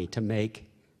some money to make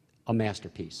a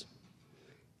masterpiece.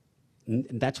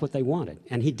 That's what they wanted.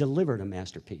 And he delivered a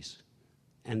masterpiece.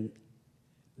 And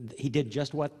he did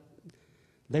just what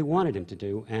they wanted him to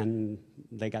do, and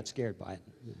they got scared by it.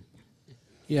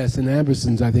 Yes, and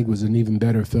Ambersons, I think, was an even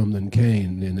better film than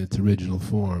Kane in its original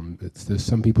form. There's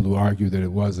some people who argue that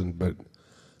it wasn't, but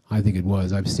I think it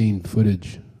was. I've seen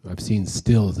footage, I've seen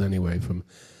stills anyway from,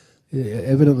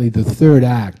 evidently the third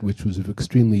act, which was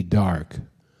extremely dark,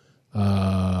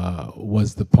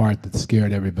 was the part that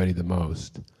scared everybody the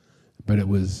most. But it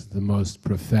was the most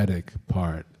prophetic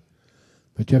part.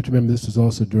 But you have to remember this was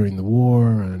also during the war,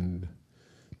 and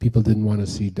people didn't want to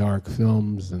see dark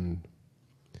films, and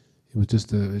it was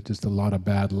just a lot of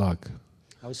bad luck.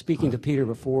 I was speaking to Peter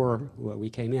before we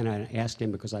came in. I asked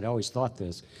him, because I'd always thought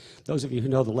this. Those of you who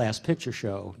know the Last Picture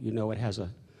Show, you know it has a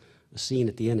scene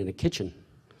at the end in a kitchen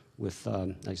with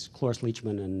Cloris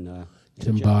Leachman and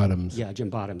Jim Bottoms. Yeah, Jim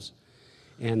Bottoms.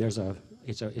 And there's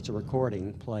it's a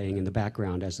recording playing in the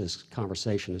background as this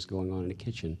conversation is going on in the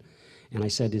kitchen. And I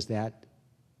said,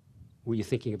 were you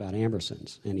thinking about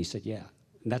Ambersons? And he said, yeah.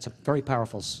 And that's a very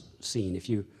powerful scene. If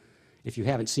you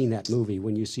haven't seen that movie,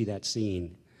 when you see that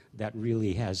scene, that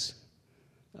really has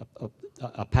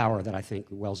a power that I think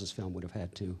Welles's film would have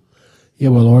had too. Yeah,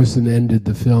 well, Orson ended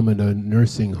the film in a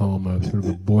nursing home, a sort of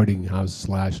a boarding house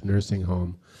 / nursing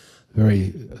home,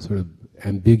 very sort of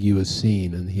ambiguous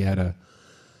scene, and he had a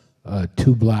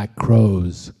Two Black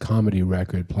Crows comedy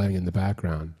record playing in the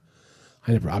background.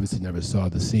 I obviously never saw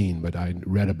the scene, but I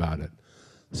read about it.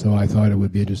 So I thought it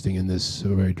would be interesting in this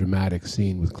very dramatic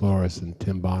scene with Cloris and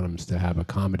Tim Bottoms to have a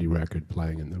comedy record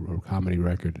playing, in the comedy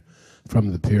record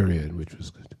from the period, which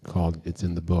was called, it's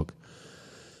in the book.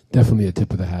 Definitely a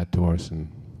tip of the hat to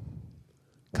Orson.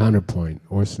 Counterpoint.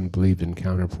 Orson believed in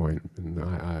counterpoint, and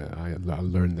I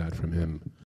learned that from him.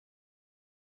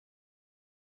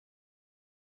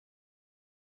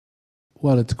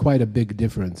 Well, it's quite a big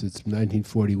difference. It's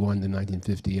 1941 to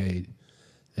 1958.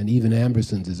 And even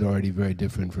Ambersons is already very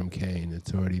different from Kane.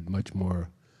 It's already much more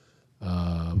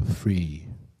free.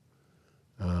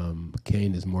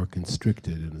 Kane is more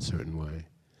constricted in a certain way.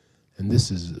 And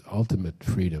this is ultimate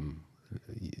freedom.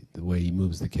 The way he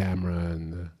moves the camera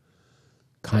and the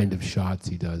kind of shots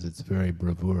he does, it's very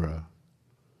bravura.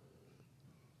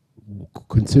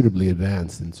 Considerably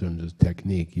advanced in terms of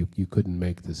technique. You couldn't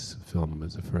make this film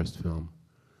as a first film.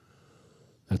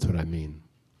 That's what I mean.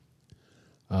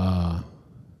 Shall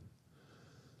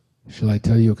I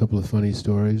tell you a couple of funny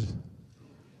stories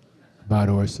about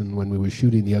Orson when we were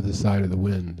shooting The Other Side of the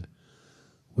Wind,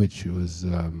 which was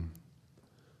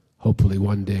hopefully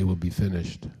one day will be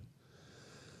finished.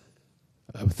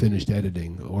 Finished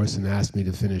editing. Orson asked me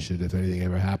to finish it if anything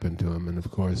ever happened to him, and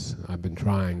of course I've been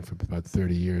trying for about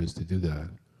 30 years to do that.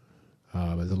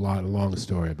 There's a long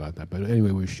story about that. But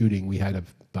anyway, we were shooting. We had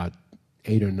about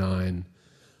 8 or 9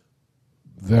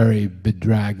 very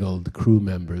bedraggled crew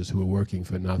members who were working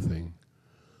for nothing,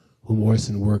 whom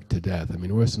Orson worked to death. I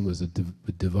mean, Orson was a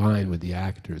divine with the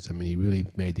actors. I mean, he really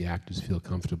made the actors feel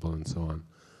comfortable and so on.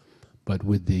 But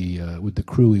with the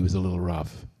crew, he was a little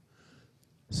rough.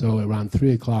 So around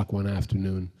 3 o'clock one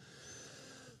afternoon,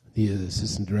 the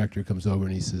assistant director comes over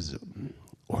and he says,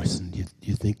 "Orson, do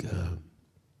you think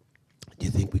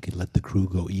we could let the crew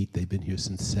go eat? They've been here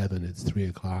since 7. It's 3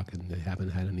 o'clock and they haven't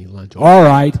had any lunch." "All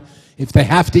right, if they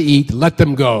have to eat, let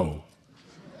them go."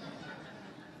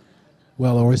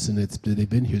 "Well, Orson, they've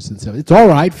been here since 7. "It's all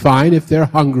right, fine. If they're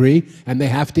hungry and they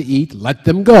have to eat, let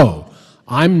them go.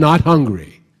 I'm not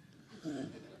hungry."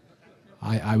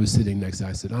 I was sitting next to him.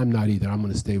 I said, "I'm not either. I'm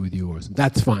going to stay with you, Orson."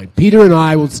 "That's fine. Peter and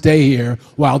I will stay here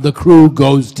while the crew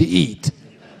goes to eat."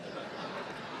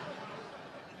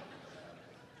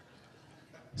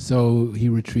 So he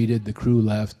retreated, the crew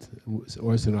left.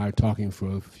 Orson and I are talking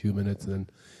for a few minutes, and then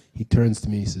he turns to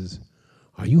me and says,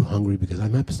 "Are you hungry? Because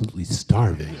I'm absolutely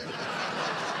starving."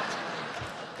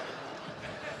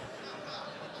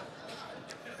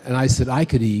 And I said, "I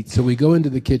could eat." So we go into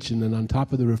the kitchen, and on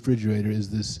top of the refrigerator is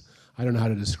this, I don't know how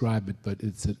to describe it, but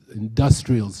it's an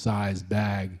industrial-sized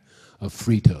bag of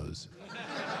Fritos.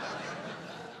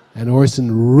 And Orson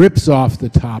rips off the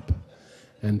top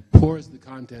and pours the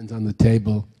contents on the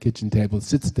table, kitchen table,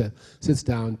 sits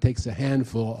down, takes a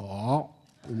handful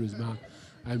in his mouth,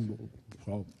 and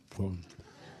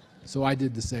so I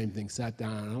did the same thing, sat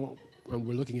down, and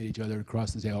we're looking at each other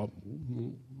across the table.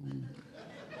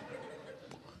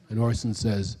 And Orson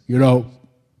says, "You know,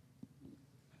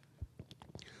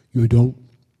 you don't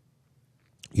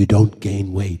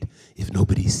gain weight if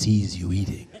nobody sees you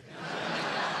eating."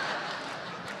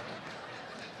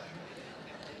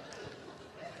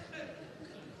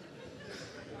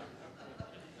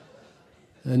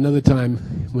 Another time,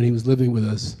 when he was living with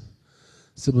us,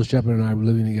 Sybil Shepherd and I were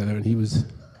living together, and he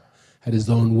had his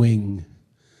own wing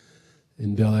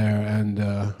in Bel Air,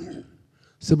 and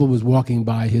Sybil was walking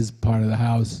by his part of the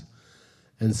house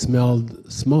and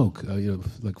smelled smoke,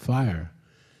 like fire.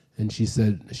 And she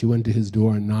said, she went to his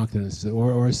door and knocked on it and said,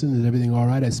 "Orson, is everything all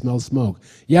right? I smell smoke."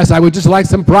 "Yes, I would just like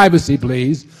some privacy,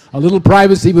 please. A little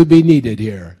privacy would be needed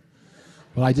here."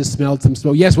 "Well, I just smelled some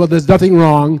smoke." "Yes, well, there's nothing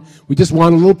wrong. We just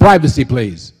want a little privacy,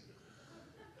 please."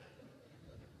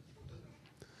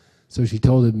 So she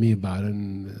told me about it,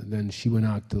 and then she went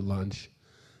out to lunch,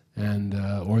 and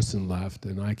Orson left,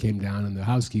 and I came down, and the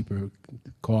housekeeper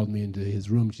called me into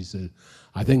his room. She said,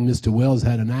 "I think Mr. Welles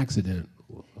had an accident."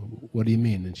 "What do you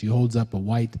mean?" And she holds up a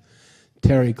white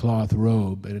terry cloth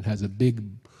robe, and it has a big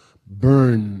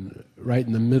burn right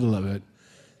in the middle of it.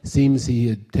 Seems he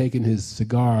had taken his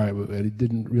cigar, and he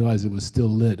didn't realize it was still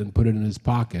lit, and put it in his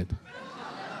pocket.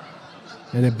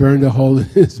 And it burned a hole in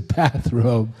his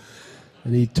bathrobe.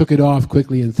 And he took it off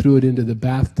quickly and threw it into the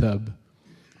bathtub.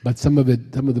 But some of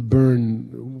the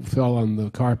burn fell on the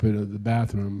carpet of the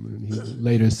bathroom. And he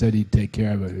later said he'd take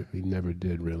care of it. He never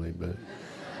did, really.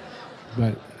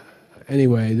 But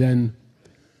anyway, then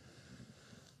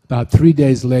about 3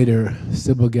 days later,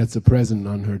 Sybil gets a present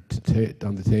on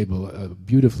on the table, a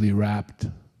beautifully wrapped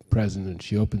present, and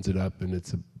she opens it up, and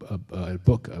it's a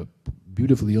book, a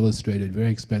beautifully illustrated, very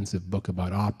expensive book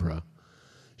about opera.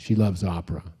 She loves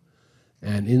opera.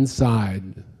 And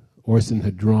inside, Orson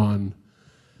had drawn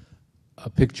a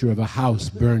picture of a house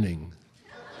burning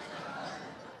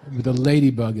with a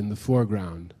ladybug in the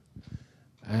foreground.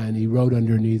 And he wrote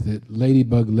underneath it,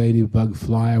 "Ladybug, ladybug,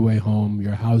 fly away home.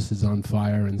 Your house is on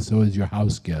fire, and so is your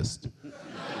house guest.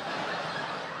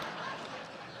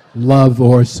 Love,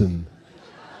 Orson."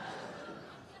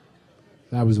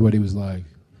 That was what he was like.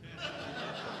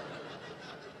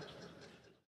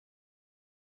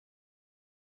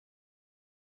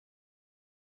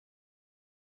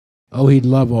 Oh, he'd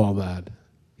love all that.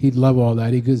 He'd love all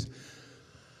that.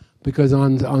 Because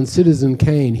on Citizen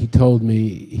Kane, he told me,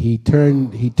 he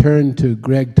turned to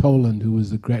Greg Toland, who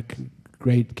was a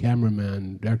great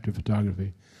cameraman, director of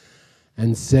photography,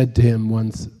 and said to him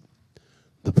once,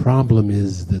 "The problem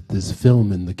is that there's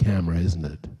film in the camera, isn't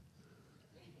it?"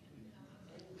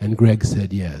 And Greg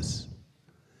said yes.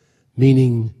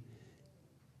 Meaning,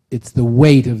 it's the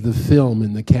weight of the film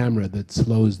in the camera that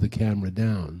slows the camera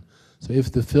down. So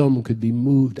if the film could be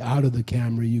moved out of the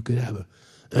camera, you could have a,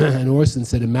 and Orson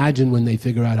said, imagine when they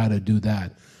figure out how to do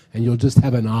that, and you'll just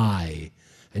have an eye,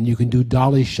 and you can do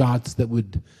dolly shots that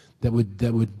would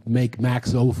make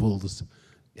Max Ophuls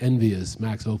envious.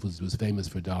 Max Ophuls was famous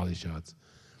for dolly shots.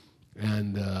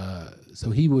 And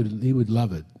so he would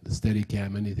love it, the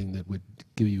Steadicam, anything that would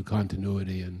give you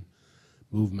continuity and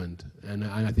movement. And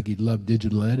I think he'd love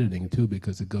digital editing too,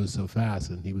 because it goes so fast,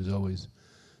 and he was always,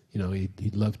 you know,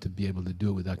 he'd love to be able to do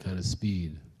it with that kind of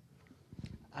speed.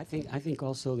 I think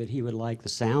also that he would like the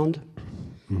sound.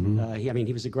 Mm-hmm. I mean,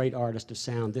 he was a great artist of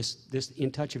sound. This In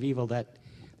Touch of Evil, that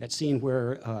scene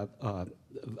where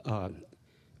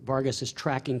Vargas is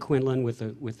tracking Quinlan with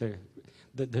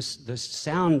the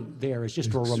sound there is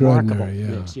just a remarkable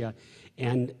mix. Yeah.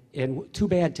 And too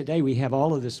bad today we have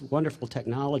all of this wonderful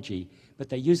technology, but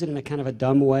they use it in a kind of a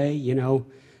dumb way, you know.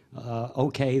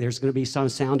 Okay, there's going to be some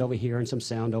sound over here and some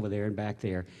sound over there and back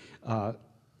there.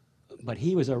 But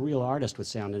he was a real artist with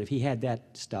sound, and if he had that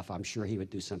stuff, I'm sure he would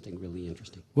do something really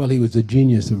interesting. Well, he was a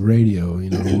genius of radio.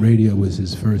 You know, radio was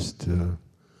his first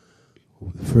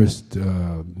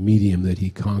medium that he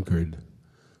conquered.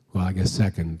 Well, I guess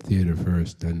second, theater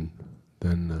first, then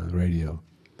radio.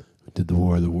 Did the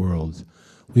War of the Worlds.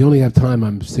 We only have time.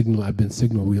 I've been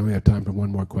signaled. We only have time for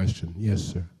one more question. Yes,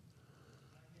 sir.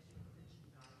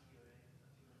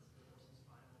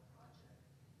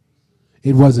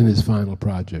 It wasn't his final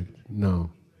project. No.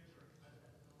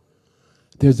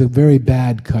 There's a very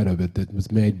bad cut of it that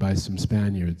was made by some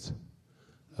Spaniards.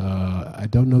 I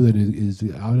don't know that it is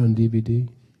out on DVD.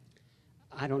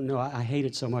 I don't know. I hate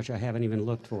it so much I haven't even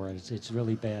looked for it. It's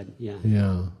really bad. Yeah.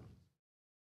 Yeah.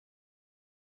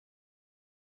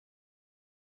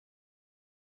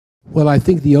 Well, I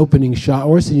think the opening shot,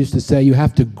 Orson used to say, you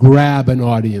have to grab an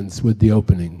audience with the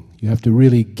opening. You have to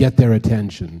really get their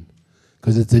attention,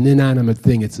 because it's an inanimate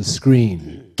thing. It's a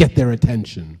screen. Get their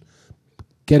attention.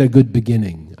 Get a good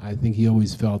beginning. I think he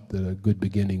always felt that a good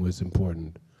beginning was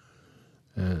important.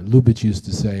 Lubitsch used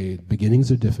to say,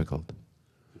 beginnings are difficult.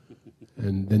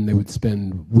 And then they would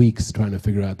spend weeks trying to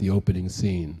figure out the opening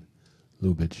scene,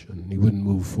 Lubitsch, and he wouldn't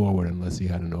move forward unless he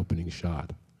had an opening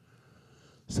shot.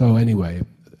 So anyway,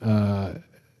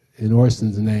 in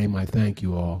Orson's name, I thank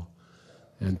you all,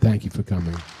 and thank you for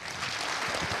coming.